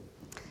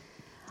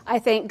I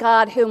thank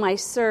God whom I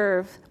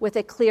serve with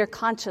a clear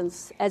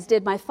conscience, as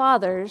did my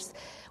fathers,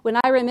 when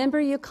I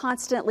remember you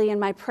constantly in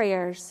my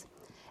prayers.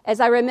 As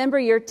I remember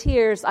your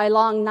tears, I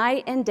long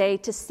night and day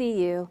to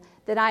see you,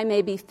 that I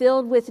may be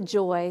filled with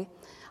joy.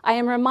 I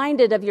am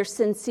reminded of your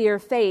sincere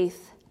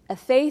faith, a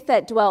faith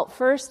that dwelt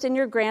first in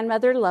your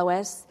grandmother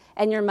Lois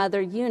and your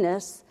mother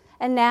Eunice,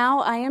 and now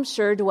I am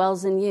sure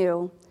dwells in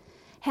you.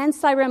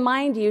 Hence I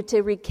remind you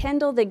to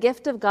rekindle the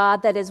gift of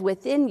God that is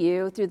within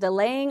you through the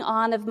laying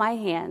on of my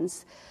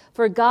hands.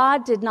 For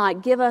God did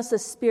not give us a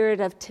spirit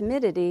of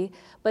timidity,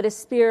 but a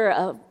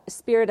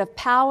spirit of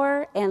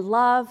power and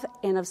love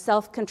and of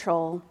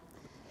self-control.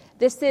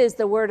 This is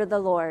the word of the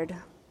Lord.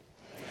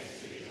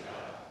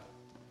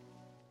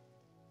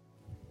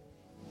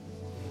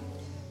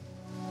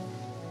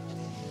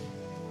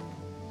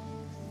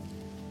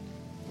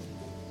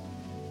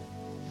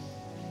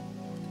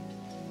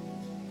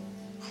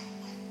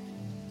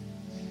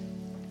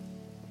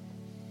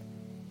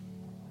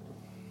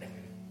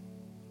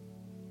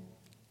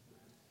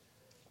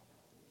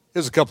 It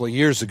was a couple of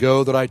years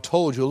ago that I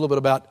told you a little bit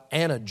about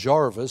Anna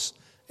Jarvis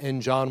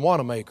and John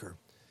Wanamaker.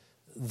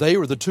 They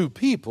were the two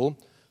people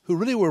who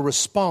really were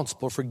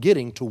responsible for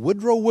getting to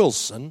Woodrow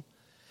Wilson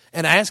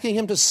and asking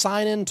him to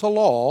sign into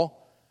law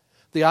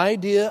the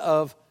idea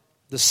of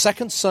the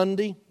second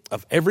Sunday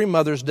of every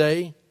Mother's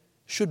Day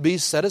should be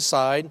set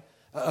aside,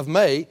 of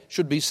May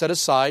should be set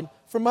aside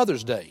for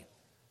Mother's Day.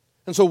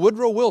 And so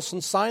Woodrow Wilson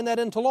signed that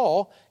into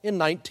law in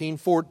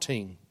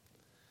 1914.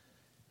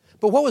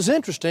 But what was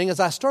interesting is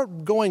I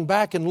started going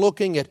back and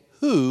looking at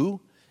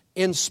who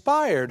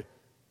inspired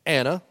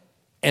Anna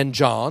and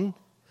John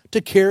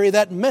to carry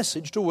that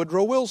message to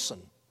Woodrow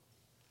Wilson.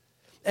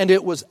 And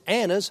it was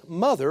Anna's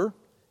mother,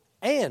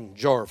 Ann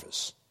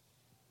Jarvis.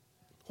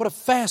 What a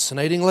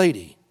fascinating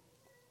lady.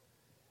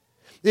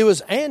 It was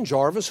Ann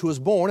Jarvis who was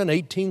born in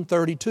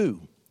 1832.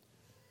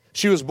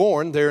 She was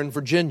born there in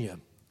Virginia.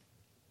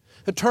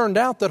 It turned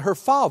out that her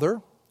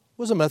father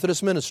was a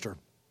Methodist minister.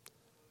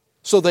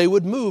 So they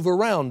would move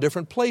around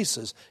different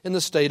places in the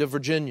state of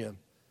Virginia.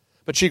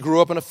 But she grew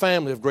up in a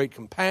family of great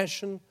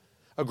compassion,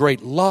 a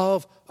great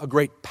love, a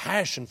great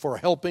passion for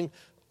helping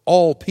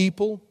all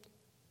people.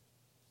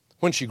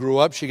 When she grew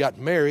up, she got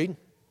married,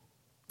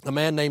 a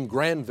man named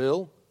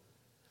Granville.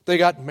 They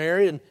got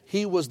married, and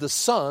he was the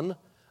son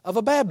of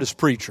a Baptist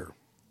preacher.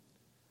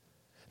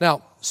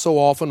 Now, so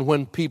often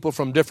when people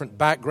from different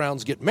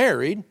backgrounds get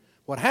married,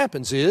 what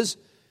happens is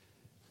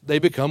they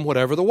become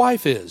whatever the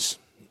wife is.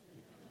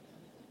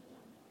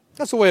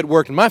 That's the way it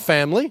worked in my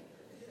family.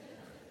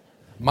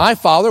 My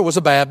father was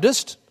a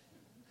Baptist.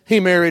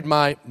 He married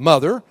my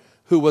mother,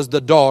 who was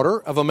the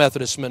daughter of a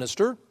Methodist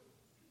minister.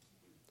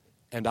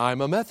 And I'm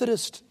a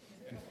Methodist.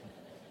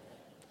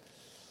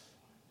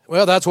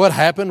 Well, that's what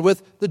happened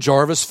with the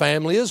Jarvis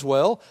family as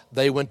well.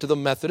 They went to the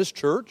Methodist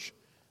church.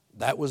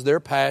 That was their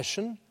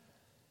passion.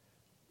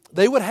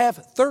 They would have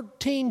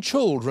 13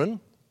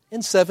 children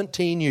in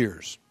 17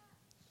 years.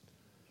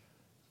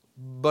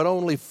 But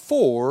only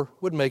 4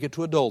 would make it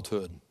to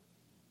adulthood.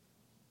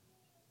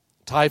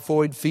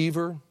 Typhoid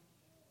fever,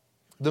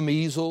 the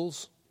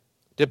measles,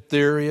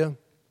 diphtheria.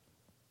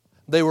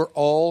 They were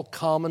all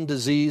common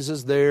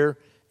diseases there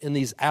in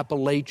these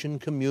Appalachian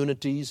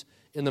communities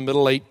in the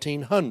middle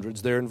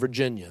 1800s there in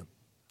Virginia.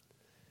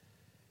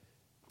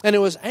 And it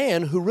was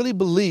Anne who really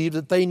believed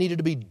that they needed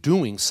to be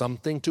doing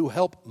something to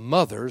help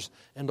mothers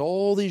and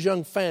all these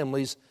young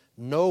families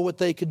know what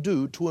they could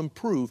do to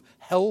improve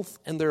health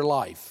and their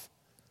life.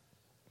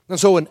 And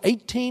so in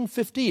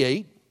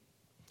 1858,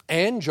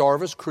 Ann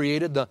Jarvis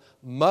created the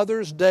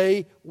Mother's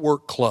Day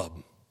Work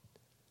Club.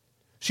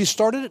 She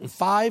started it in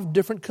 5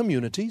 different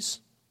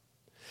communities,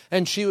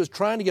 and she was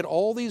trying to get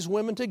all these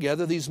women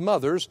together, these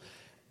mothers,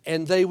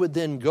 and they would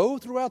then go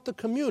throughout the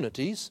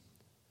communities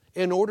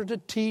in order to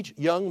teach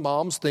young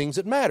moms things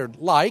that mattered,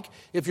 like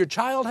if your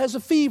child has a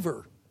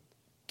fever,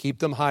 keep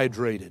them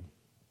hydrated.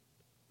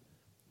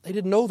 They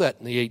didn't know that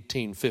in the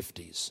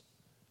 1850s.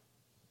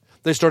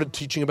 They started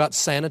teaching about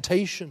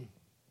sanitation.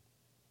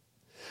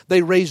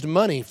 They raised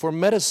money for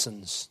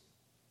medicines.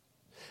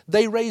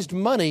 They raised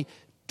money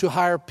to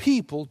hire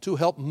people to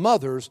help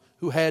mothers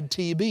who had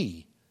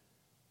TB.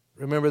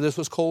 Remember, this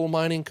was coal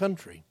mining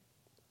country.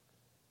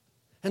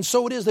 And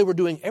so it is, they were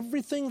doing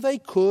everything they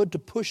could to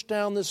push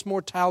down this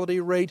mortality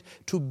rate,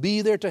 to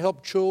be there to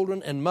help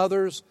children and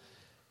mothers.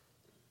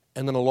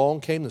 And then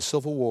along came the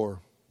Civil War.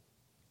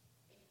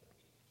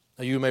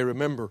 Now you may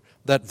remember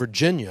that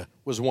Virginia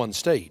was one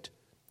state,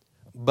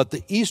 but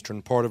the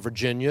eastern part of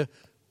Virginia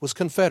was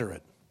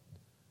Confederate.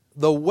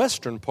 The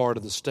western part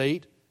of the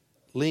state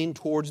leaned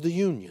towards the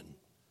Union.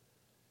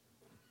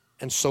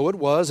 And so it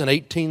was in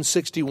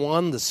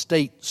 1861 the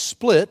state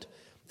split,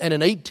 and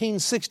in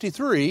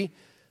 1863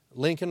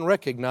 Lincoln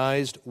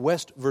recognized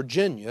West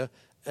Virginia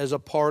as a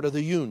part of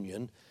the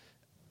Union,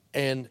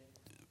 and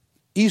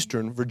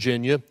Eastern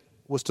Virginia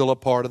was still a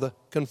part of the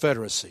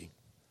Confederacy.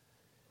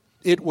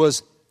 It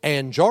was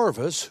Ann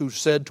Jarvis who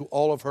said to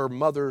all of her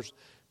Mothers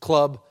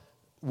Club,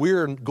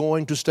 "We're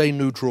going to stay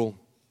neutral.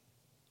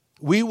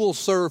 We will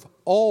serve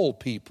all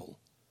people.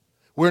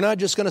 We're not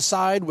just going to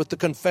side with the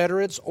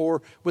Confederates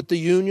or with the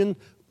Union.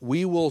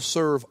 We will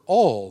serve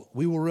all.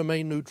 We will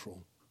remain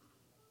neutral.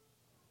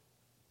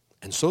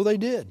 And so they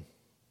did.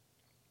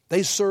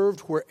 They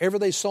served wherever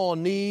they saw a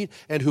need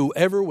and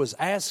whoever was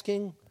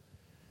asking.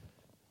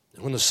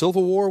 And when the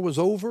Civil War was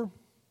over,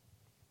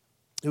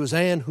 it was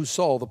Anne who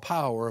saw the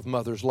power of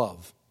mother's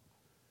love.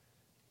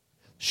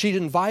 She'd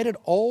invited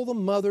all the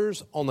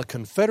mothers on the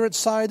Confederate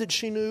side that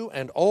she knew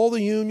and all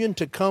the Union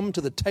to come to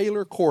the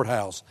Taylor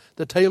Courthouse,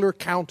 the Taylor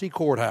County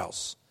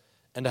Courthouse,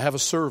 and to have a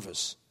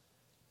service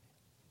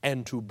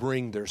and to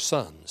bring their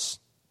sons.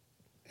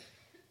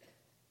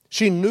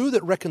 She knew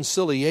that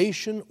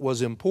reconciliation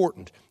was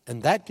important,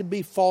 and that could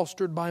be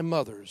fostered by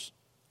mothers.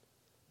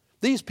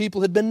 These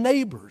people had been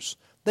neighbors.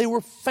 They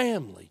were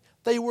family.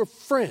 They were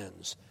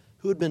friends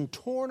who had been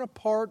torn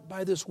apart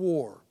by this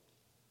war.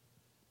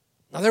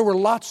 Now, there were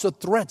lots of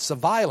threats of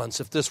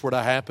violence if this were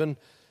to happen,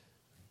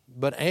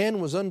 but Anne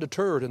was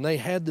undeterred, and they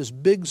had this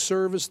big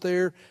service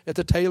there at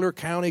the Taylor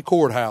County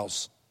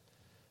Courthouse.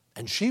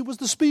 And she was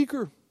the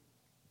speaker,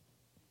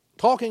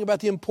 talking about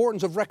the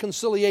importance of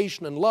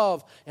reconciliation and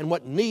love and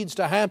what needs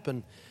to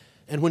happen.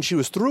 And when she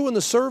was through in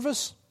the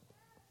service,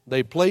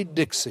 they played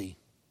Dixie.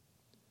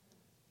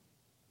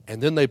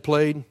 And then they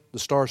played the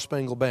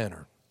Star-Spangled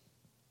Banner.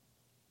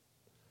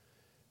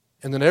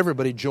 And then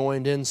everybody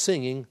joined in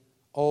singing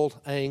Auld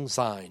Lang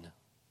Syne.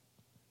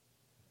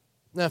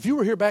 Now, if you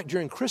were here back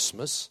during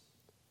Christmas,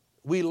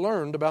 we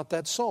learned about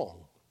that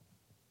song.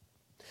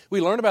 We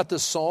learned about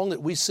this song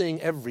that we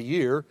sing every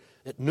year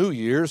at New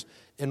Year's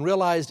and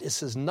realized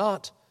this is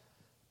not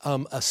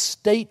a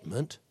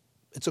statement,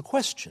 it's a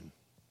question.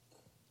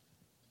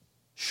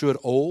 Should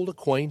old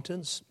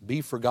acquaintance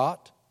be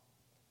forgot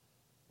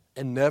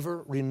and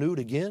never renewed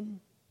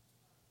again?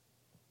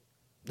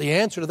 The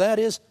answer to that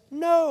is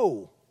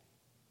no.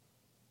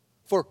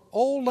 For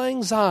Auld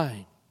Lang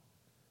Syne,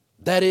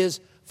 that is,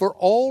 for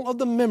all of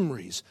the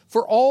memories,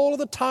 for all of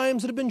the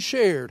times that have been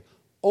shared,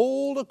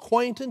 old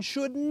acquaintance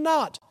should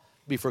not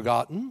be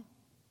forgotten.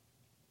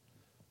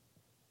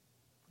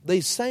 They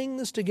sang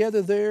this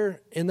together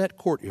there in that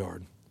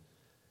courtyard,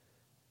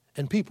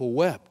 and people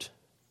wept.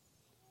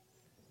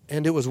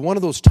 And it was one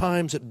of those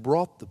times that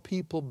brought the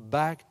people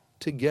back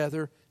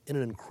together in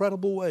an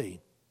incredible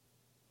way.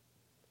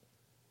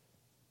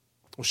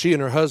 Well, she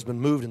and her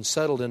husband moved and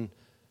settled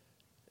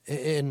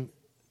in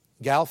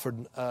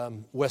Galford,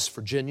 West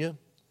Virginia,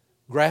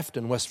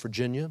 Grafton, West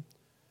Virginia.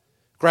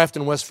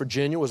 Grafton, West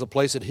Virginia was a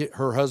place that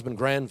her husband,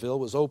 Granville,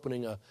 was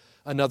opening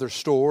another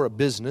store, a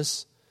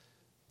business.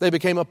 They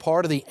became a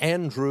part of the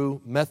Andrew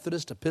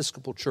Methodist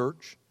Episcopal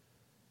Church.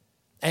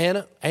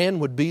 Anne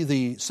would be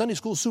the Sunday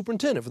school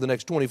superintendent for the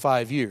next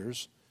 25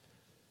 years.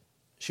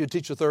 She would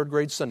teach a third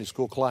grade Sunday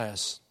school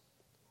class.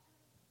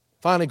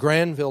 Finally,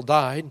 Granville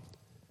died.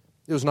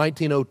 It was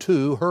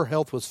 1902. Her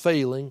health was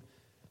failing.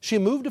 She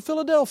moved to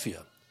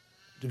Philadelphia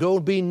to go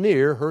and be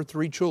near her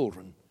 3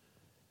 children.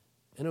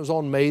 And it was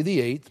on May the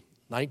 8th,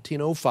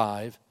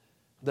 1905,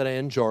 that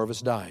Anne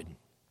Jarvis died.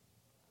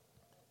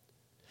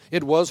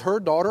 It was her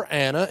daughter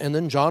Anna and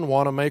then John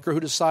Wanamaker who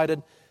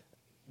decided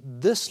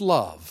this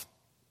love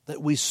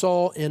that we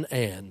saw in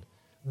Anne,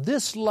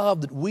 this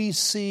love that we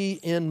see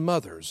in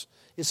mothers,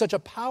 is such a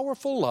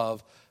powerful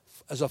love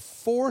as a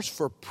force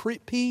for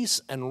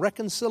peace and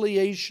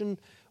reconciliation.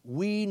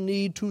 We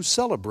need to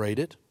celebrate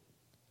it.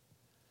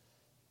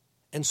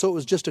 And so it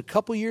was just a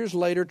couple years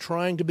later,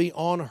 trying to be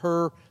on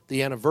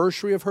the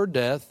anniversary of her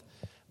death,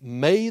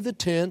 May the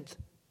 10th,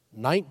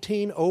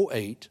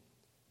 1908,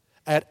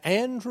 at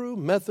Andrew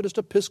Methodist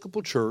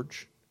Episcopal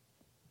Church,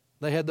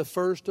 they had the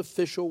first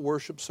official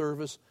worship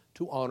service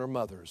to honor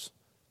mothers.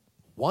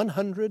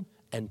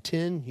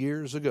 110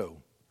 years ago,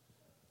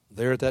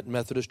 there at that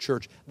Methodist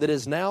church that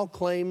is now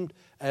claimed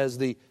as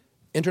the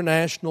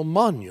International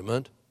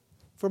Monument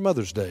for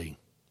Mother's Day.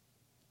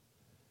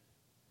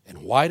 And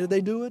why did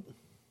they do it?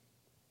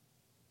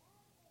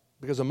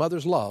 Because a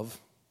mother's love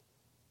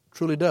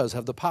truly does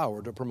have the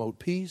power to promote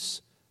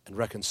peace and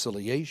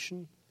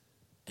reconciliation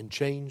and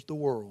change the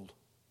world.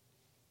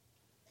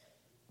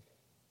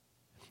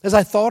 As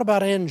I thought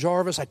about Anne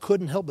Jarvis, I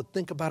couldn't help but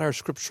think about our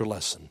scripture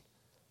lesson,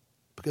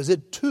 because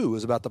it too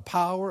is about the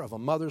power of a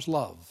mother's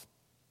love.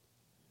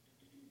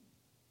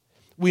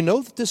 We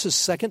know that this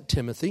is 2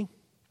 Timothy.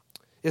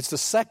 It's the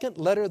second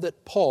letter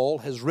that Paul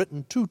has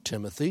written to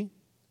Timothy.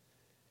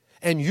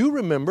 And you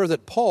remember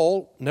that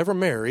Paul never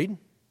married,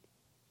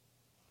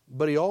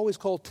 but he always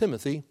called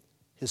Timothy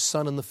his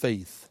son in the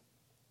faith.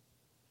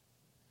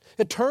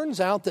 It turns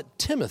out that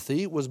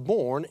Timothy was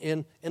born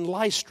in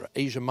Lystra,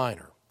 Asia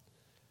Minor.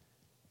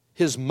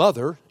 His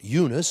mother,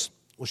 Eunice,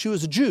 well, she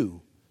was a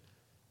Jew,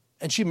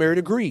 and she married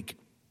a Greek.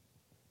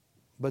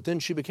 But then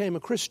she became a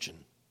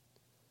Christian.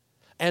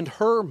 And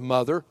her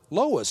mother,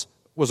 Lois,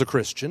 was a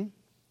Christian.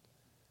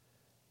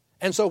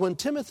 And so when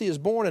Timothy is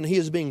born and he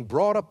is being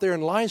brought up there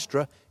in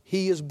Lystra,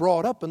 he is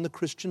brought up in the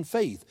Christian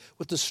faith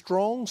with the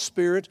strong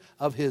spirit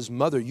of his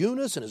mother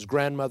Eunice and his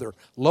grandmother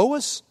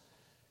Lois.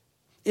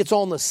 It's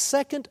on the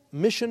second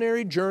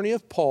missionary journey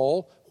of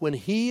Paul, when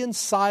he and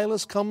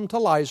Silas come to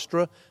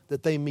Lystra,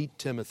 that they meet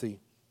Timothy.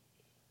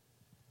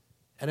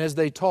 And as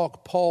they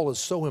talk, Paul is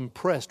so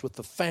impressed with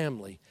the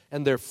family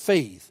and their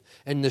faith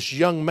and this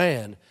young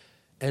man,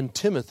 and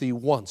Timothy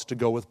wants to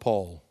go with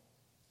Paul.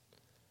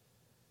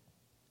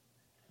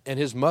 And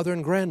his mother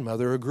and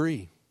grandmother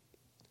agree.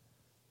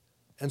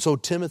 And so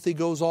Timothy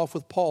goes off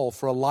with Paul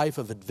for a life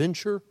of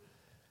adventure,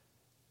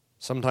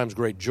 sometimes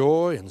great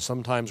joy and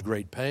sometimes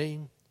great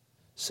pain,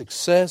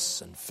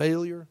 success and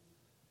failure.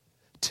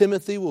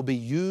 Timothy will be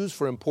used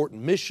for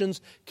important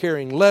missions,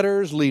 carrying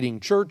letters, leading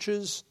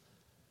churches.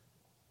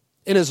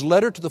 In his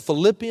letter to the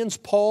Philippians,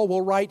 Paul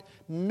will write,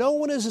 "No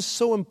one is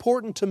so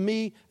important to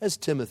me as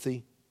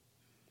Timothy."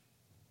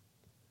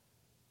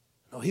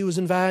 No, he was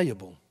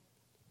invaluable.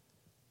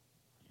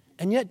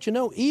 And yet,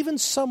 even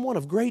someone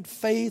of great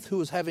faith who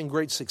is having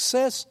great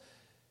success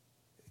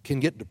can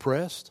get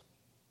depressed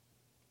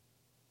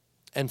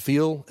and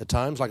feel at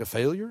times like a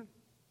failure.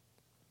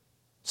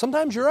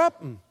 Sometimes you're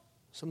up and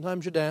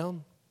sometimes you're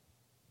down.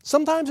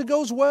 Sometimes it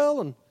goes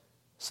well and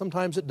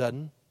sometimes it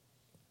doesn't.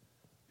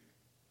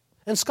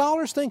 And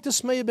scholars think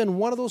this may have been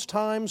one of those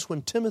times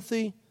when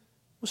Timothy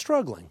was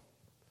struggling,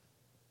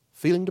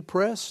 feeling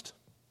depressed,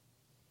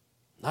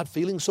 not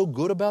feeling so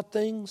good about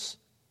things.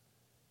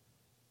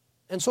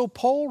 And so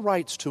Paul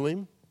writes to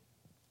him,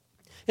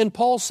 and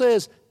Paul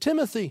says,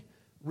 "Timothy,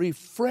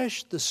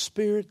 refresh the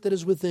spirit that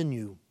is within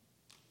you.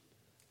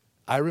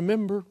 I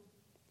remember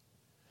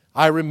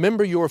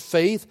your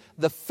faith,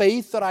 the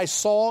faith that I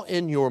saw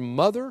in your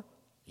mother,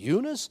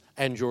 Eunice,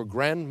 and your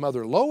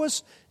grandmother,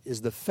 Lois,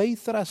 is the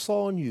faith that I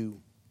saw in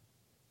you.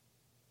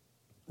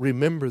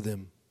 Remember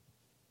them."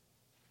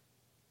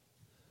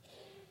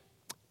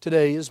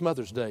 Today is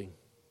Mother's Day.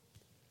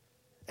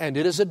 And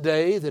it is a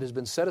day that has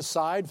been set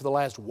aside for the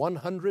last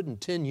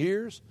 110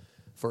 years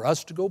for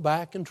us to go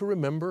back and to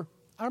remember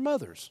our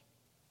mothers.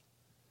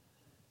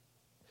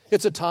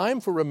 It's a time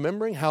for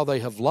remembering how they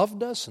have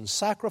loved us and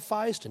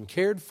sacrificed and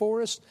cared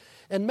for us.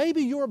 And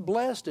maybe you're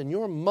blessed and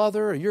your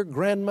mother or your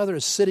grandmother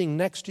is sitting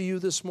next to you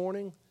this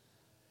morning.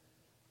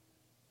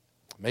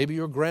 Maybe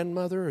your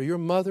grandmother or your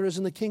mother is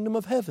in the kingdom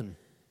of heaven.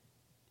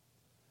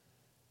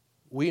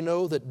 We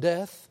know that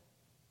death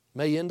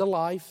may end a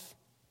life,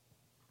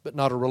 but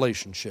not a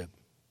relationship.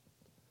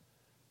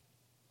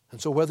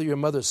 And so whether your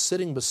mother's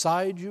sitting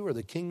beside you or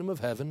the kingdom of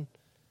heaven,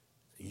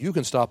 you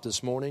can stop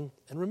this morning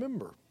and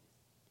remember.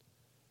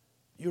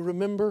 You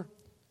remember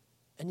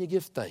and you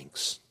give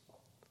thanks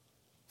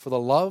for the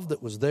love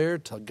that was there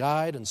to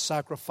guide and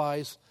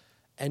sacrifice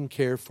and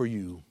care for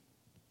you.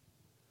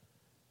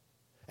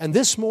 And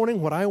this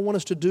morning, what I want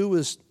us to do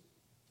is,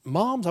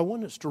 moms, I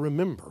want us to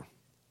remember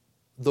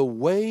the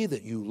way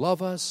that you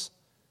love us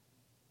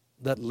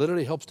that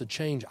literally helps to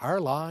change our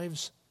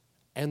lives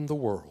and the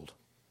world.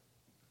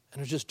 And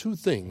there's just two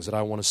things that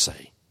I want to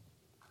say.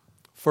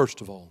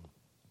 First of all,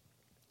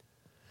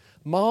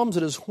 moms,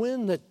 it is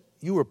when that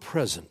you are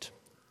present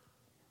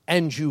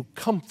and you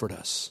comfort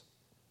us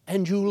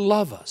and you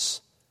love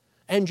us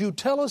and you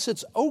tell us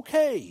it's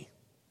okay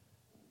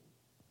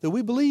that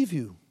we believe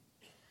you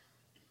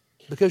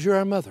because you're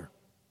our mother.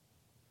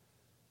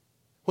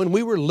 When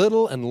we were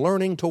little and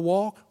learning to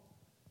walk,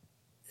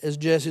 as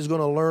Jesse's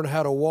going to learn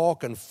how to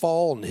walk and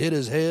fall and hit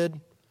his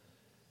head,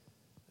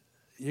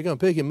 you're going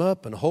to pick him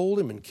up and hold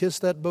him and kiss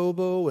that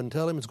bobo and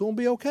tell him it's going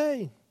to be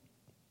okay.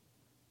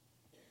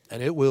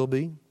 And it will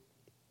be.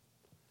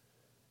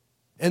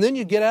 And then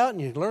you get out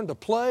and you learn to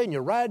play and you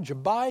ride your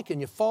bike and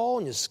you fall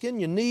and you skin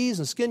your knees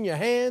and skin your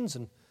hands,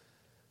 and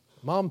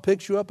mom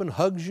picks you up and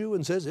hugs you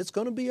and says, it's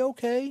going to be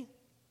okay.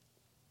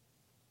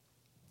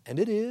 And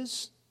it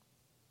is.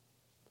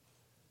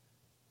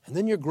 And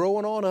then you're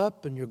growing on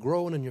up and you're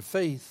growing in your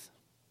faith.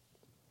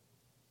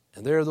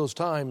 And there are those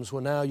times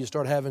when now you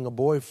start having a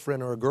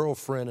boyfriend or a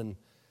girlfriend and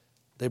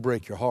they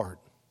break your heart.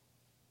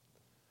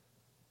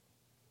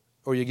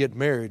 Or you get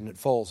married and it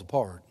falls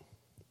apart.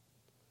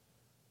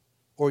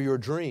 Or your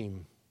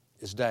dream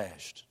is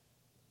dashed.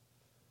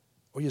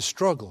 Or you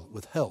struggle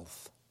with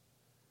health.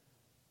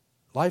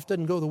 Life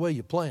doesn't go the way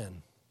you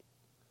plan.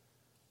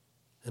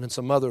 And it's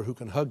a mother who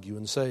can hug you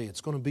and say,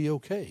 it's going to be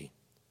okay.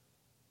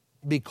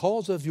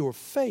 Because of your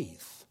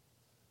faith,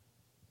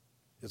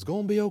 it's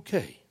going to be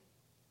okay.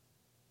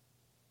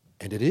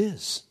 And it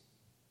is.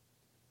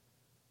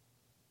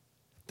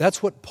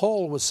 That's what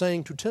Paul was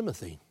saying to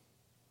Timothy.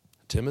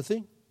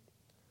 Timothy,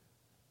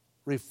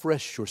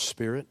 refresh your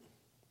spirit.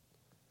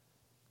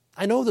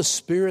 I know the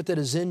spirit that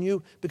is in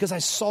you because I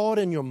saw it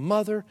in your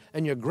mother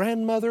and your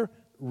grandmother.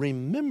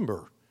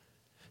 Remember,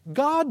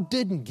 God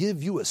didn't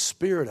give you a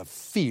spirit of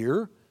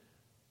fear,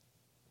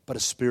 but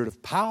a spirit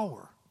of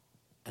power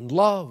and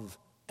love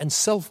and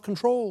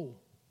self-control.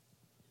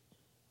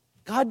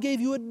 God gave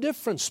you a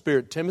different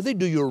spirit, Timothy.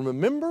 Do you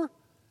remember?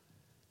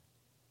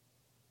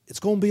 It's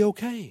going to be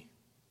okay.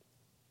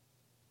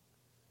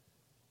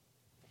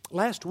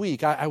 Last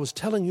week, I was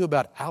telling you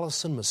about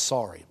Allison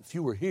Massari. If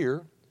you were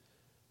here,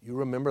 you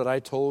remember that I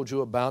told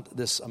you about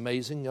this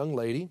amazing young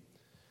lady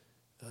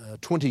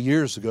 20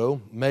 years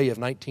ago, May of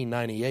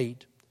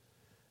 1998,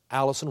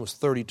 Allison was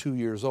 32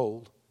 years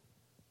old.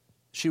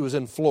 She was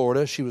in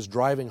Florida. She was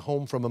driving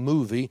home from a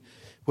movie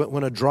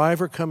when a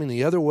driver coming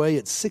the other way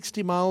at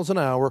 60 miles an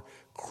hour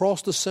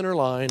crossed the center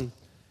line,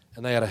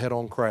 and they had a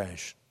head-on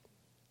crash.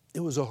 It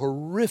was a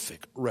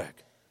horrific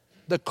wreck.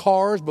 The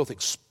cars both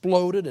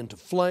exploded into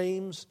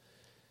flames.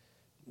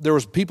 There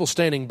was people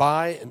standing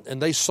by,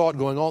 and they saw it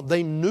going on.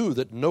 They knew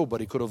that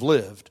nobody could have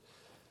lived.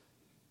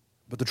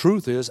 But the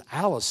truth is,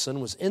 Allison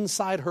was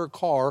inside her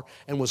car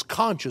and was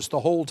conscious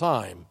the whole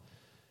time.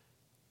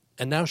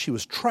 And now she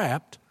was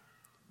trapped.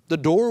 The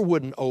door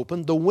wouldn't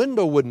open. The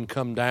window wouldn't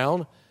come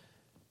down.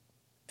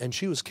 And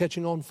she was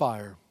catching on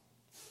fire.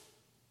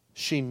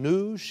 She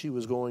knew she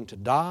was going to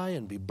die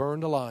and be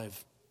burned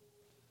alive.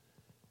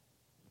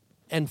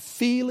 And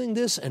feeling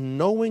this and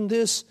knowing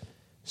this,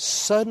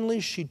 suddenly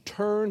she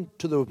turned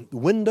to the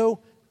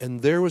window,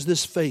 and there was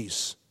this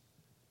face.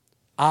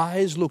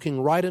 Eyes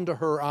looking right into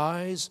her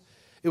eyes.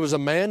 It was a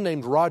man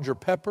named Roger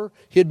Pepper.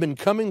 He had been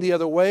coming the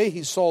other way.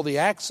 He saw the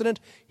accident.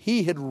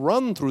 He had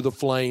run through the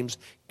flames,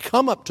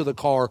 come up to the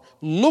car,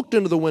 looked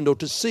into the window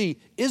to see,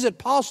 is it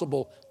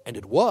possible? And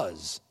it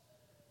was.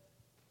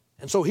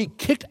 And so he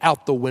kicked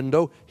out the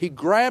window. He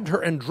grabbed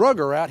her and drug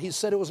her out. He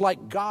said it was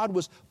like God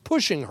was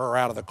pushing her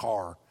out of the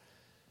car.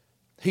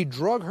 He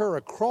drug her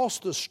across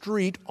the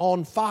street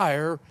on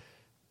fire,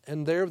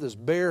 and there with his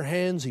bare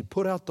hands he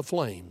put out the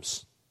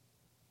flames.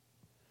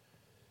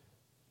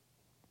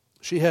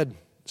 She had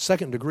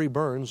second-degree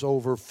burns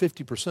over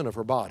 50% of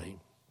her body.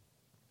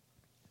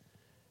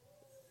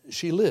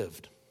 She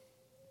lived.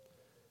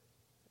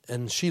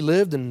 And she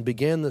lived and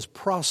began this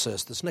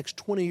process, this next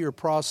 20-year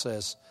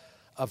process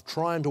of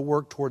trying to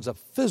work towards a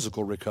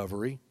physical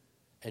recovery,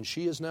 and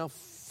she is now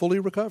fully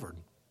recovered,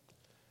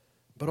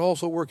 but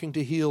also working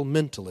to heal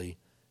mentally,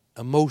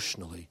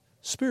 emotionally,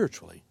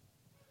 spiritually.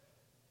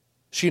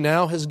 She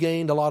now has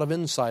gained a lot of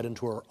insight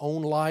into her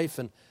own life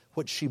and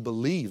what she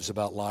believes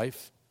about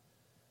life.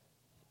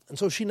 And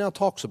so she now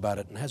talks about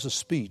it and has a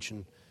speech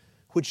in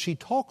which she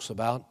talks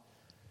about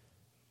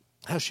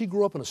how she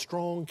grew up in a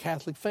strong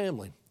Catholic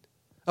family,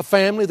 a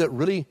family that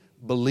really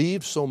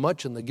believed so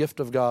much in the gift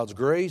of God's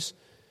grace.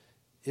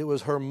 It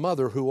was her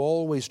mother who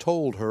always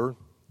told her,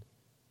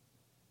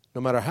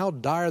 no matter how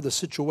dire the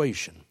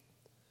situation,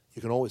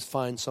 you can always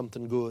find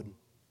something good.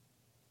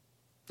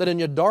 That in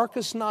your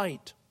darkest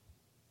night,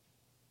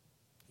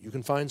 you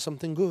can find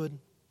something good.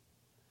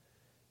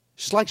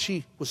 It's like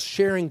she was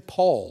sharing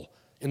Paul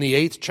in the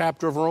 8th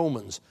chapter of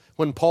Romans,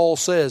 when Paul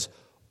says,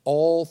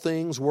 all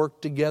things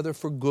work together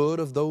for good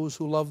of those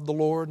who love the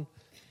Lord.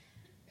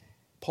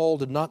 Paul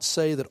did not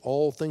say that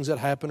all things that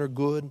happen are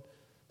good.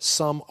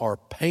 Some are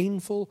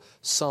painful,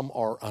 some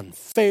are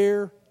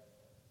unfair.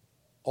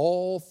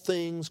 All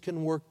things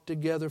can work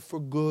together for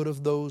good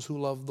of those who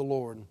love the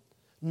Lord.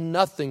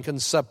 Nothing can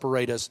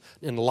separate us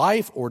in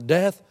life or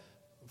death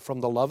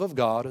from the love of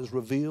God as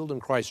revealed in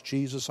Christ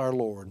Jesus our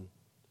Lord.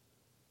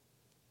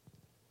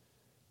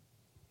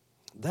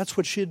 That's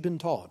what she had been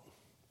taught.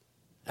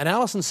 And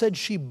Allison said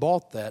she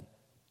bought that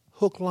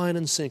hook, line,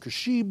 and sinker.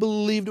 She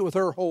believed it with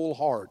her whole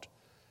heart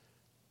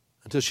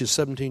until she was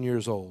 17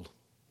 years old.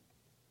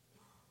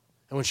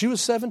 And when she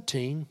was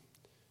 17,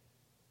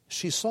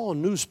 she saw a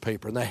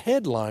newspaper, and the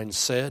headline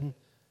said,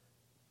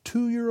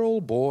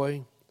 2-year-old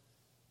boy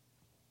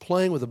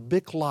playing with a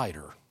Bic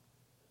lighter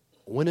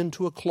went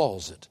into a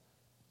closet,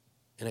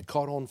 and it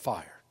caught on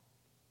fire.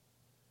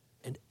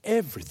 And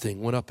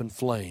everything went up in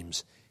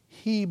flames.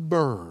 He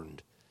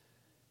burned.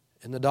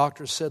 And the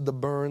doctor said the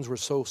burns were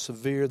so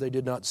severe they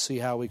did not see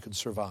how he could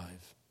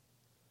survive.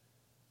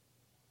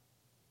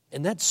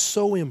 And that's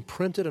so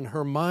imprinted in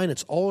her mind,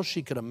 it's all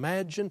she could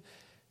imagine,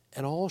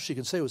 and all she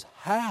could say was,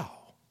 how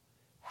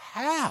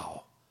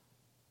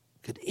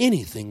could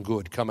anything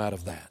good come out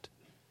of that?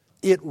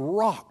 It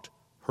rocked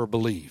her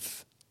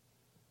belief.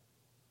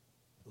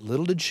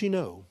 Little did she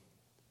know,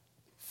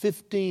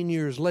 15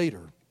 years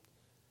later,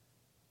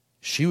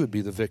 she would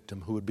be the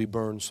victim who would be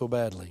burned so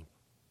badly.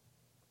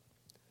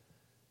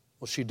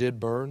 Well, she did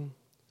burn.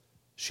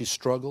 She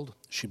struggled.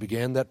 She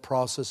began that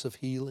process of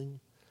healing.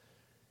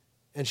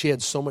 And she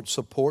had so much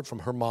support from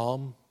her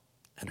mom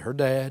and her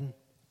dad,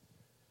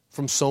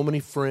 from so many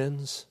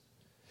friends.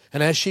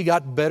 And as she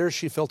got better,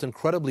 she felt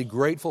incredibly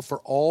grateful for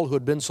all who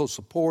had been so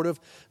supportive.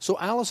 So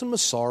Allison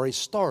Massari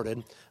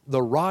started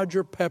the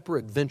Roger Pepper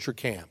Adventure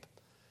Camp,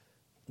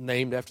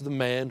 named after the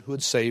man who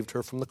had saved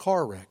her from the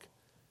car wreck.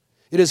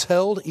 It is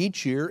held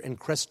each year in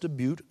Crested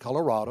Butte,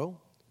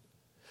 Colorado,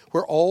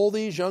 where all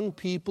these young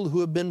people who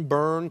have been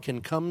burned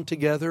can come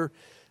together.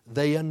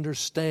 They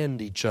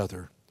understand each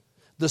other,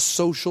 the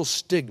social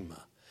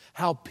stigma,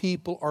 how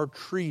people are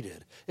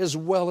treated, as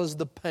well as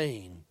the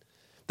pain.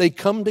 They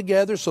come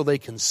together so they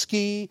can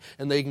ski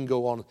and they can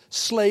go on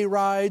sleigh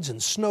rides and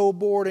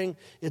snowboarding.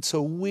 It's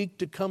a week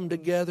to come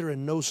together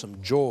and know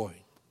some joy.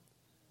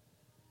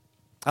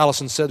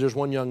 Allison said there's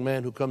one young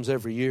man who comes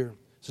every year.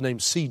 His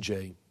name's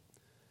CJ.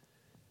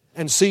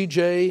 And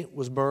CJ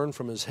was burned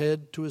from his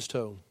head to his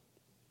toe.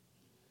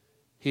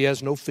 He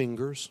has no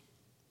fingers.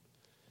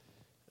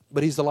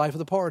 But He's the life of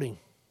the party.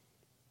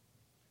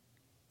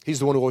 He's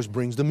the one who always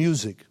brings the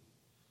music.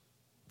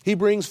 He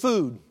brings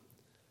food.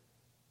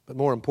 But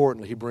more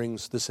importantly, He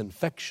brings this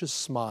infectious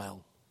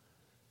smile.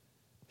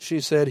 She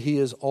said, He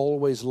is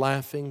always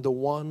laughing, the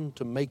one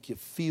to make you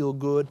feel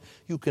good.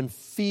 You can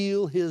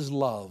feel His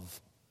love.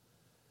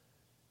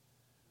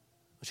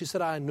 She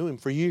said, I knew Him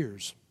for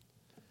years.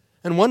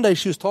 And one day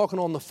she was talking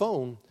on the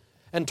phone,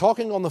 and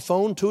talking on the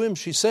phone to him,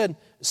 she said,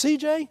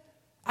 CJ,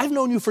 I've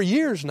known you for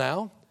years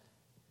now,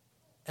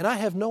 and I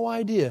have no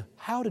idea.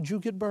 How did you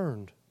get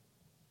burned?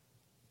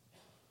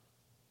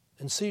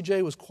 And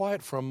CJ was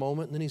quiet for a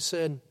moment, and then he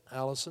said,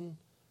 Allison,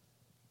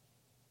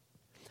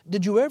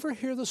 did you ever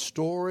hear the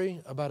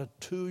story about a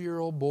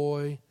 2-year-old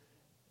boy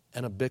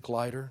and a Bic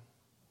lighter?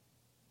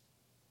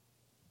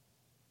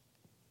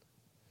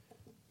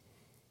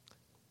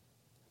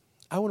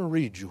 I want to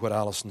read you what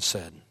Allison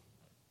said.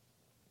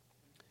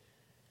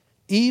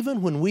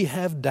 Even when we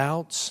have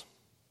doubts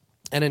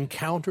and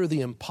encounter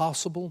the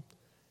impossible,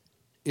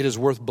 it is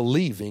worth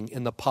believing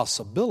in the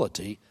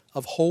possibility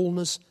of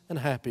wholeness and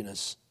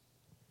happiness.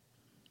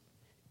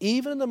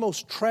 Even in the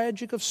most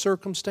tragic of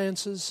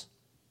circumstances,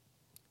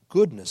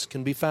 goodness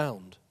can be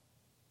found.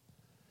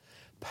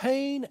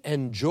 Pain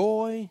and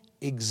joy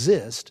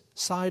exist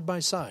side by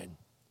side.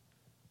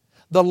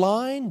 The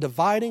line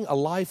dividing a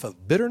life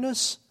of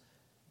bitterness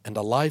and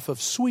a life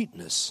of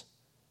sweetness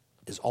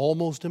is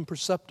almost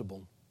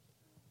imperceptible.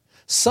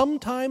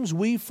 Sometimes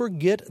we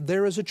forget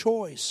there is a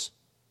choice.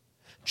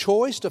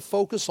 Choice to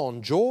focus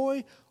on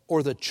joy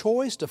or the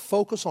choice to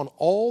focus on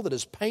all that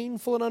is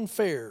painful and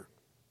unfair.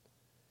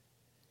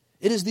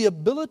 It is the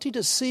ability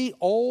to see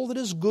all that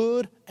is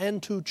good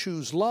and to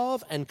choose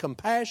love and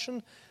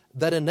compassion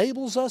that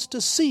enables us to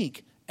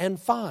seek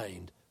and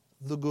find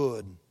the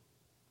good.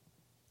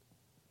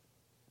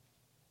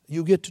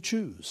 You get to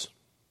choose.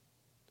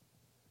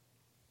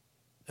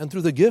 And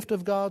through the gift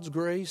of God's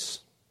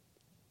grace,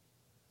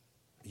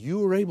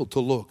 you are able to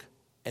look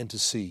and to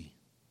see.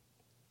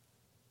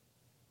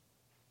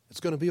 It's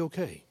going to be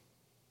okay.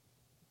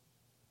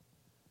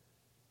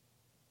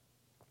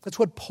 That's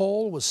what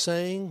Paul was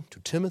saying to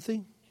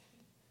Timothy.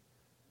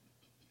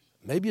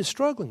 Maybe you're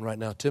struggling right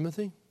now,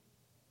 Timothy.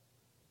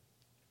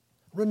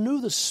 Renew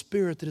the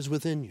spirit that is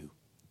within you.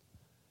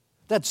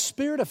 That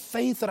spirit of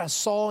faith that I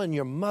saw in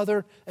your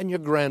mother and your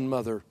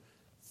grandmother.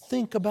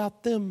 Think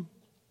about them.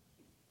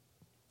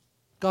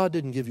 God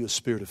didn't give you a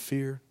spirit of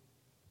fear,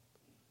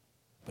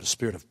 but a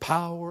spirit of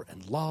power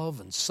and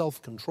love and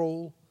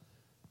self-control.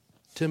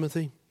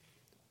 Timothy,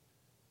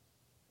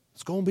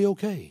 it's going to be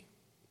okay.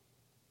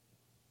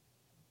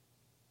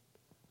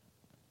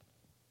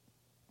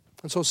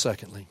 And so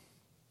secondly,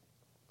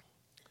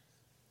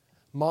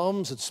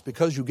 moms, it's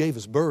because you gave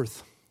us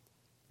birth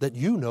that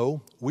you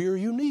know we are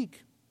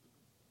unique.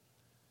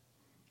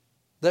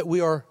 That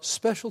we are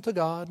special to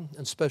God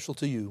and special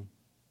to you.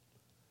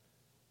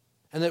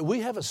 And that we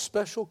have a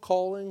special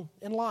calling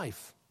in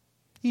life,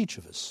 each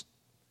of us.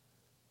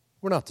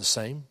 We're not the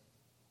same.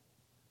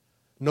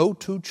 No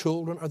two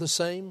children are the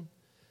same.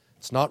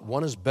 It's not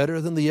one is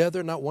better than the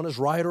other, not one is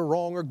right or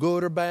wrong or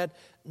good or bad.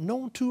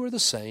 No two are the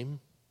same.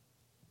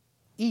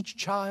 Each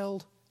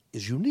child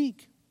is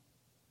unique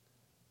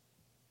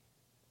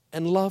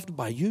and loved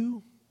by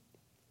you,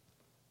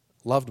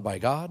 loved by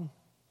God.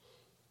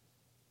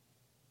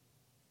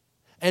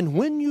 And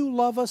when you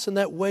love us in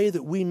that way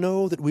that we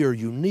know that we are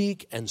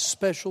unique and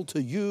special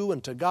to you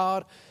and to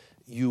God,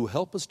 you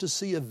help us to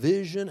see a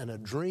vision and a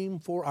dream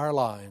for our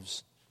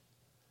lives,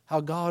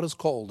 how God has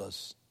called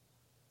us.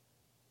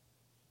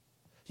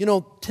 You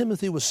know,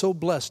 Timothy was so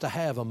blessed to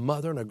have a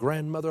mother and a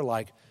grandmother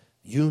like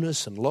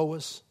Eunice and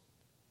Lois.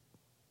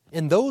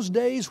 In those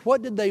days,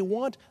 what did they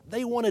want?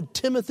 They wanted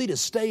Timothy to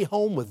stay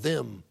home with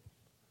them.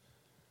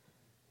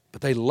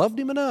 But they loved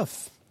him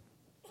enough.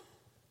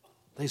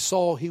 They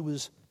saw he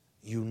was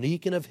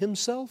unique and of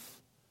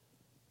himself,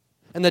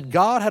 and that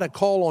God had a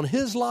call on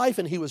his life,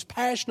 and he was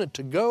passionate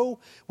to go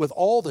with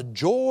all the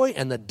joy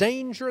and the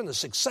danger and the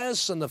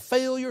success and the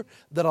failure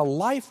that a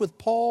life with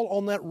Paul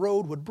on that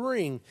road would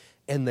bring,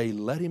 and they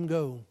let him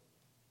go.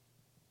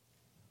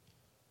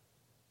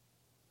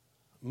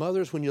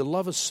 Mothers, when you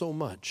love us so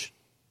much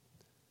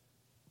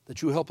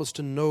that you help us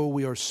to know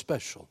we are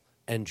special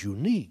and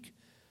unique,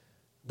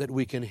 that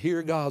we can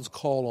hear God's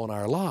call on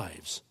our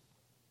lives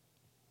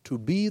to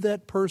be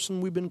that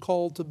person we've been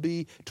called to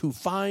be, to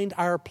find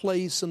our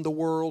place in the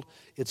world.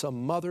 It's a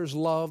mother's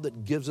love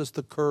that gives us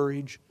the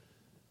courage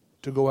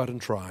to go out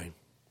and try.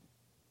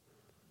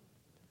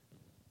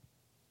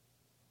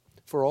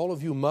 For all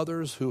of you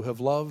mothers who have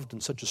loved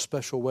in such a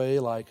special way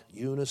like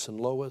Eunice and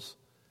Lois,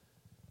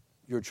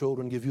 your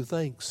children give you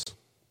thanks.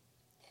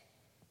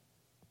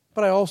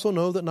 But I also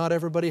know that not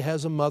everybody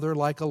has a mother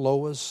like a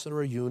Lois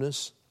or a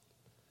Eunice.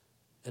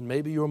 And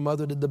maybe your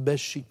mother did the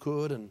best she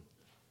could, and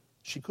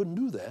she couldn't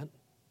do that.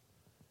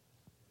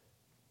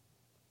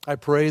 I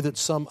pray that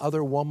some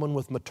other woman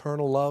with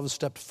maternal love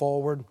stepped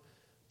forward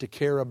to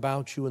care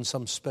about you in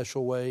some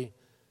special way,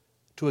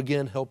 to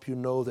again help you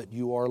know that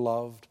you are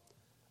loved,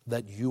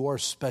 that you are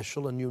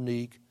special and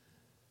unique,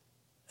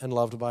 and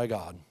loved by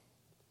God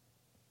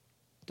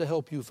to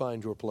help you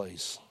find your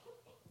place.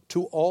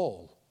 To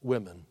all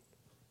women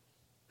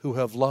who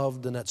have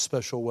loved in that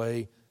special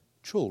way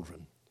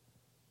children,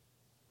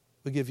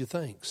 we give you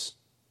thanks.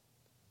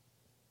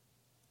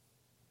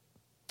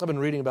 I've been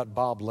reading about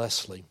Bob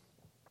Leslie.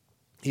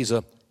 He's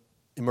an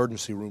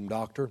emergency room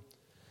doctor.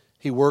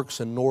 He works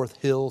in North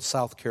Hill,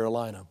 South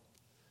Carolina.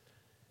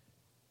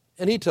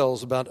 And he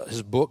tells about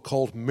his book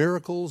called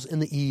Miracles in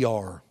the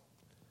ER.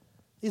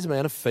 He's a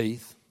man of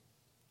faith.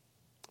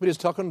 But he was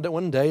talking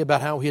one day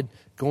about how he had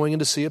going in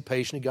to see a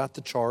patient. He got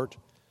the chart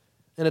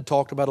and had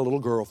talked about a little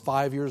girl,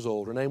 5 years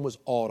old. Her name was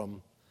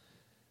Autumn.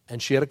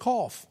 And she had a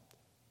cough.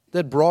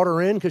 That brought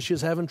her in because she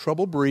was having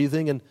trouble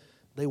breathing, and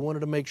they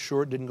wanted to make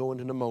sure it didn't go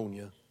into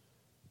pneumonia.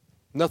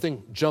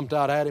 Nothing jumped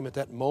out at him at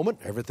that moment.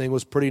 Everything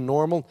was pretty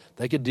normal.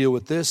 They could deal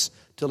with this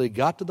till he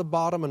got to the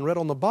bottom and read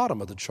on the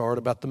bottom of the chart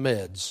about the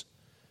meds.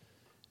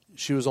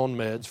 She was on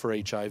meds for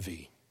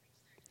HIV.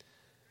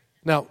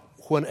 Now,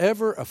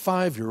 whenever a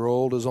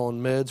 5-year-old is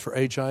on meds for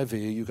HIV,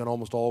 you can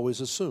almost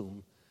always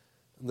assume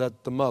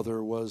that the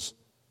mother was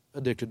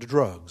addicted to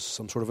drugs,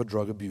 some sort of a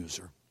drug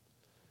abuser.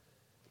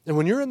 And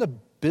when you're in the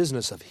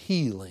business of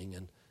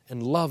healing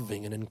and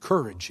loving and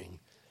encouraging,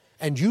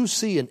 and you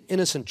see an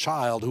innocent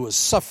child who is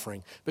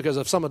suffering because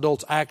of some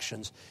adult's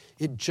actions,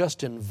 it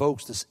just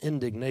invokes this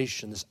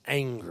indignation, this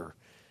anger.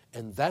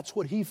 And that's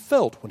what he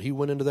felt when he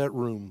went into that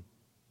room.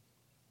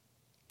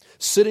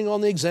 Sitting on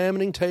the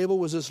examining table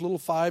was this little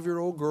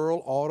 5-year-old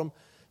girl, Autumn.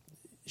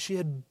 She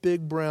had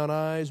big brown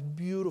eyes,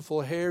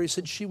 beautiful hair. He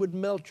said she would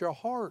melt your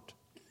heart.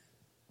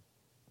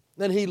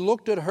 Then he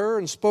looked at her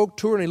and spoke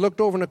to her, and he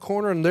looked over in the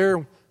corner, and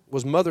there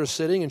was Mother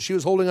sitting, and she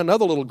was holding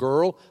another little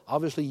girl,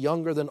 obviously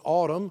younger than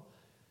Autumn.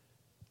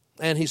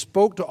 And he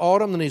spoke to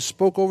Autumn, and he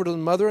spoke over to the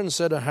mother and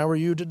said, "How are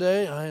you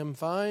today?" "I am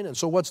fine." "And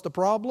so what's the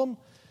problem?"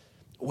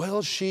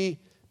 "Well, she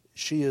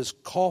is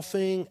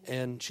coughing,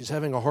 and she's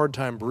having a hard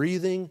time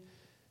breathing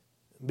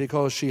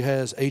because she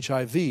has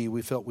HIV.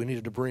 We felt we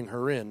needed to bring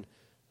her in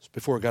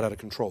before it got out of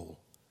control.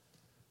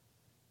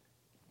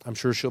 I'm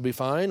sure she'll be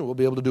fine. We'll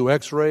be able to do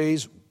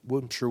x-rays.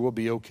 I'm sure we'll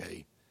be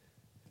okay."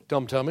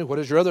 Tell me, what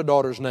is your other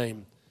daughter's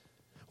name?"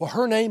 "Well,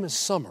 her name is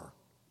Summer."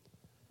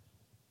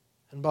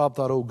 And Bob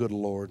thought, oh, good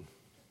Lord.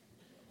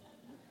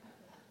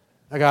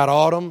 I got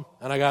Autumn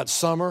and I got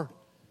Summer.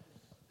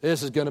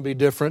 This is going to be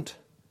different.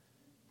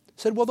 He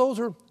said, "Well, those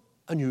are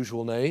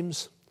unusual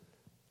names.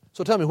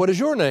 So tell me, what is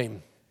your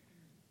name?"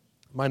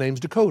 "My name's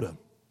Dakota.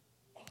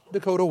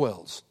 Dakota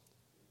Wells.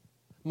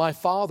 My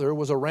father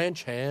was a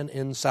ranch hand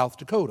in South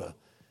Dakota,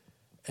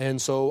 and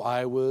so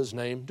I was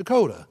named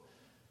Dakota.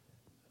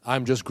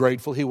 I'm just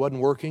grateful he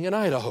wasn't working in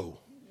Idaho."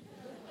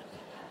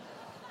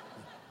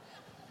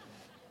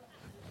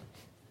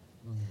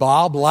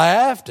 Bob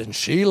laughed and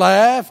she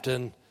laughed,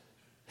 and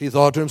he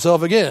thought to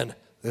himself again,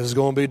 this is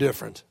going to be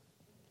different.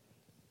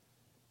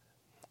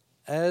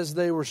 As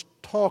they were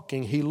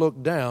talking, he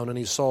looked down and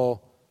he saw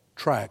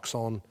tracks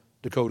on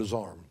Dakota's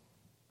arm.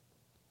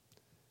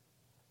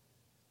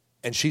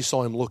 And she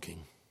saw him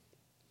looking.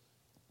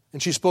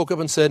 And she spoke up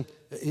and said,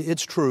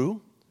 "It's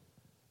true.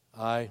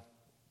 I've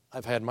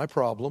had my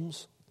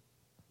problems,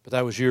 but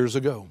that was years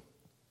ago.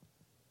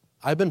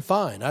 I've been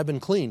fine. I've been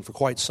clean for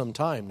quite some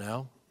time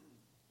now.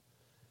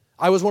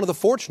 I was one of the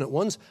fortunate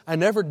ones. I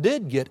never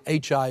did get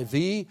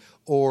HIV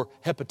or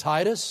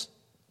hepatitis,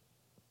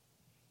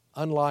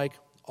 unlike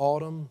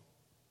Autumn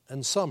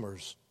and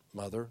Summer's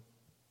mother."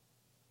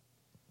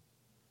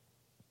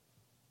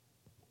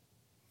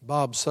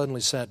 Bob suddenly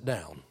sat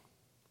down.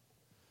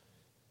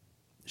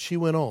 She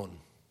went on.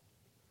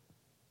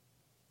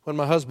 "When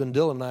my husband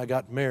Dylan and I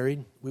got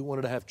married, we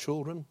wanted to have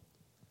children.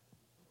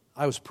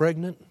 I was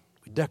pregnant.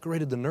 We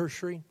decorated the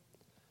nursery.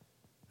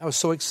 I was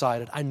so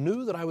excited. I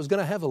knew that I was going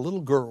to have a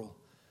little girl,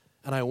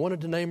 and I wanted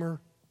to name her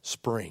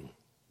Spring.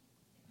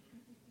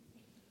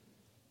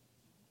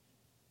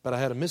 But I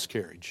had a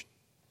miscarriage.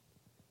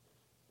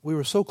 We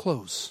were so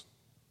close.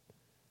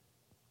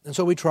 And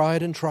so we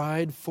tried and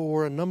tried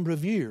for a number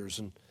of years,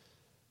 and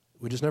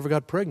we just never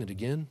got pregnant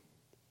again.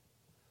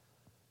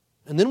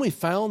 And then we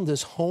found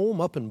this home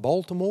up in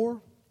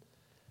Baltimore,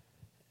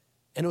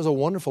 and it was a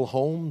wonderful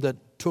home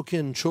that took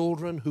in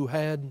children who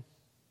had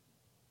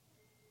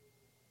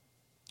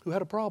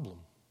a problem.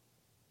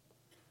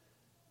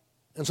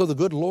 And so the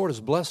good Lord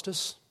has blessed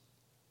us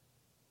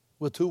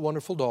with 2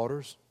 wonderful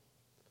daughters,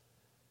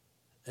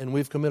 and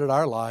we've committed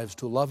our lives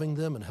to loving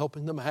them and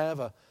helping them have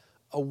a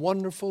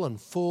wonderful and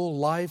full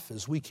life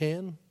as we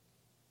can."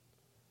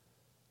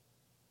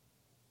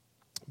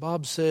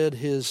 Bob said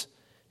his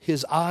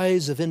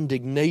eyes of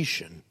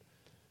indignation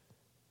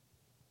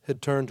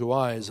had turned to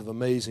eyes of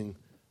amazing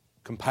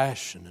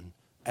compassion and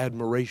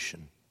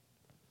admiration.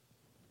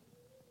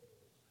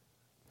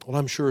 "Well,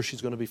 I'm sure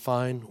she's going to be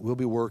fine. We'll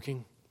be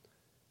working.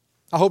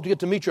 I hope to get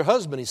to meet your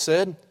husband," he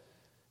said.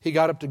 He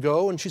got up to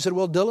go, and she said,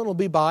 "Well, Dylan will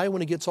be by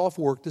when he gets off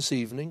work this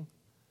evening."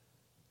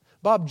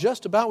 Bob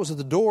just about was at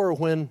the door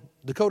when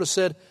Dakota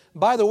said,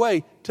 "By the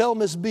way, tell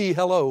Miss B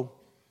hello."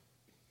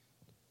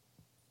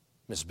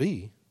 "Miss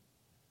B?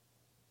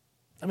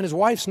 I mean, his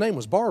wife's name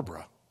was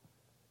Barbara.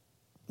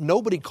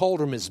 Nobody called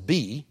her Miss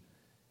B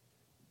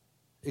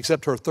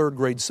except her third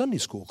grade Sunday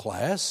school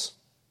class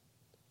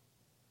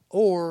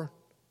or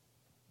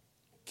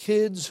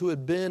kids who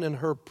had been in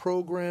her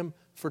program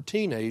for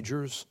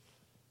teenagers.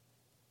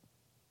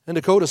 And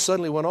Dakota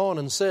suddenly went on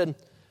and said,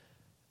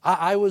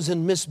 I was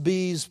in Miss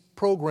B's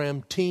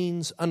program,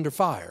 Teens Under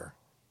Fire,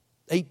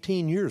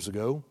 18 years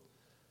ago.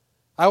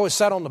 I always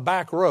sat on the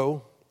back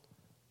row.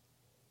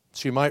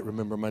 She might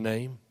remember my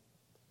name.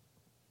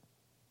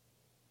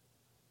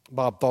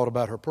 Bob thought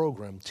about her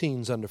program,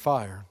 Teens Under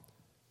Fire.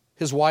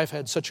 His wife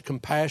had such a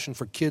compassion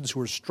for kids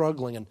who were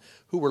struggling and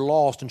who were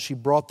lost, and she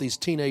brought these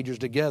teenagers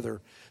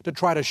together to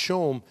try to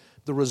show them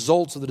the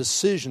results of the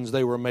decisions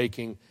they were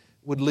making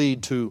would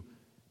lead to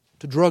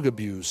drug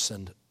abuse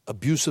and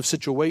abusive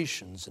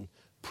situations and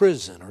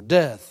prison or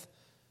death.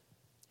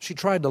 She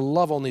tried to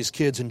love on these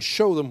kids and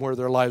show them where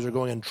their lives are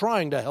going and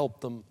trying to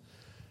help them.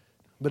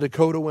 But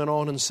Dakota went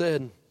on and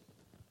said,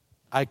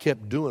 I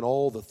kept doing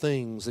all the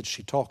things that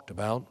she talked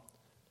about.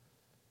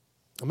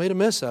 I made a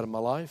mess out of my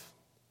life.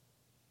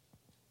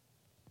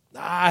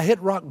 I hit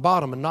rock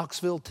bottom in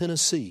Knoxville,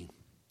 Tennessee.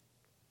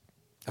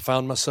 I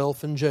found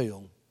myself in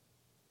jail.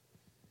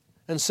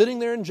 And sitting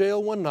there in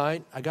jail one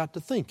night, I got to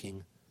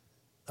thinking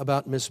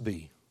about Miss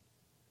B.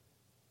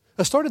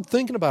 I started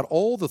thinking about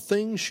all the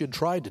things she had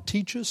tried to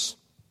teach us.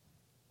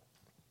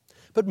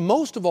 But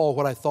most of all,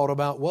 what I thought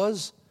about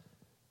was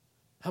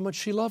how much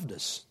she loved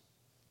us.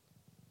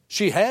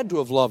 She had to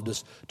have loved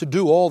us to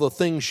do all the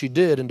things she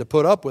did and to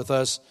put up with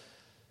us.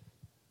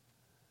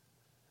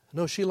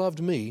 No, she loved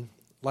me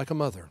like a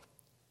mother,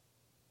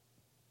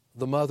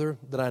 the mother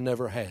that I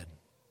never had.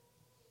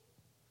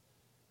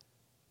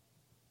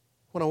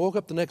 When I woke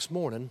up the next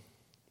morning,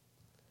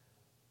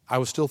 I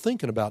was still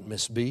thinking about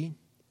Miss B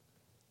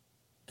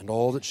and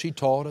all that she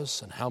taught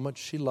us and how much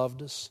she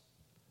loved us.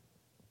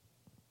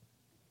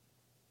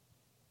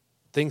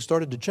 Things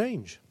started to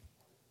change.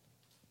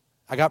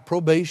 I got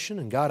probation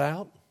and got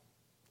out.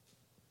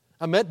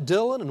 I met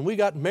Dylan and we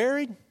got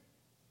married.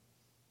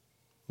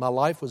 My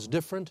life was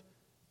different.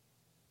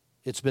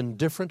 It's been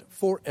different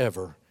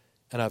forever,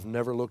 and I've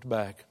never looked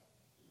back.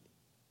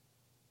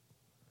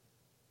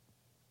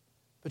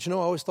 But I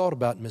always thought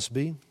about Miss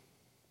B.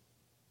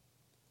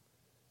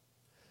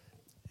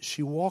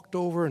 She walked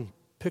over and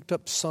picked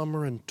up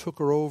Summer and took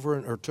her over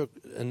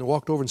and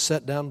walked over and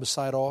sat down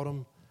beside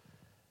Autumn.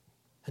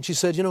 And she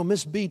said,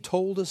 Miss B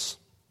told us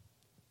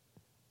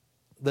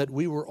that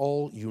we were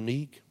all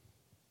unique.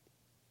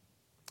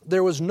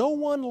 There was no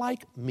one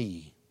like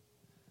me.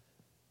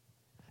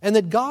 And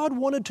that God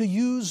wanted to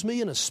use me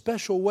in a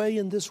special way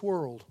in this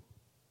world.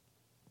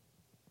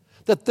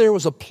 That there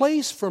was a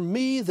place for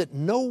me that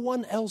no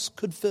one else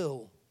could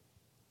fill.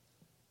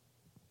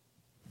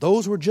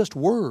 Those were just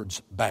words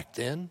back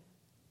then.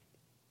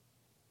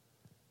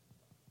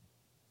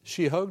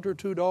 She hugged her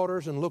two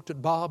daughters and looked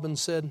at Bob and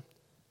said,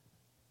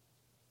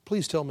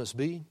 please tell Miss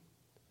B,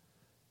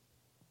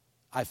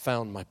 I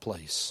found my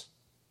place.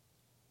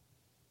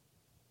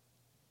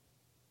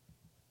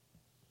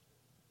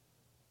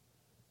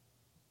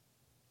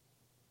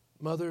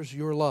 Mothers,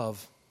 your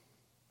love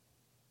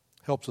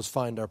helps us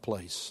find our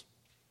place.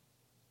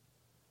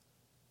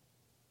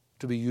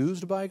 To be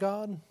used by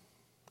God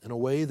in a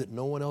way that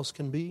no one else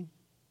can be.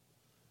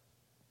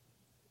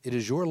 It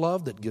is your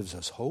love that gives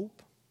us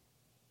hope.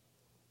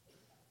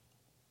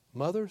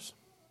 Mothers,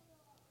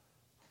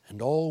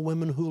 and all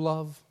women who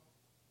love,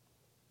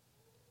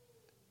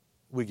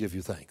 we give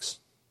you thanks.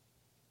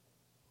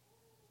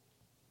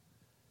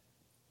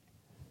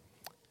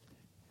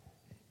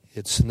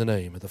 It's in the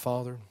name of the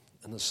Father,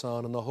 and the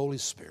Son, and the Holy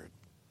Spirit.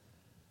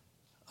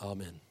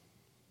 Amen.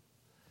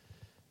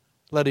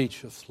 Let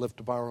each of us lift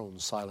up our own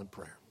silent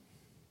prayer.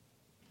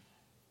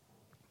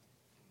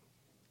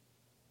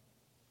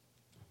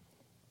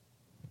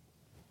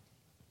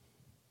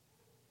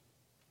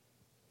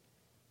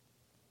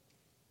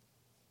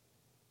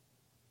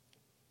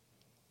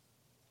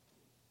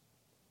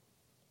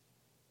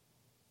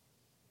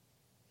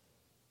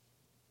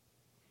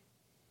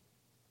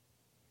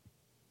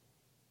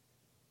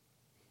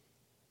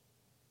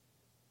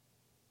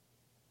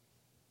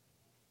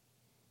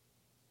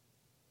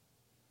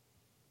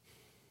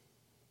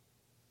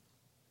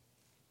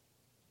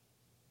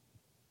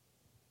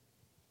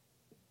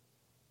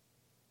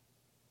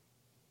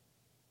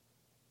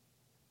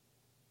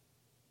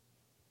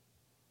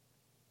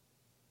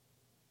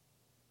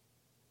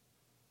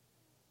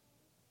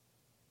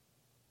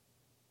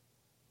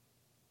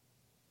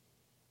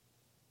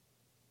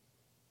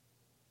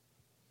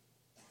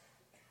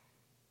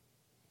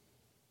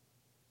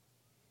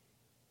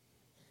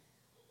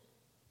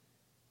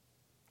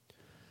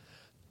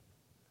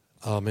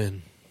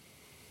 Amen.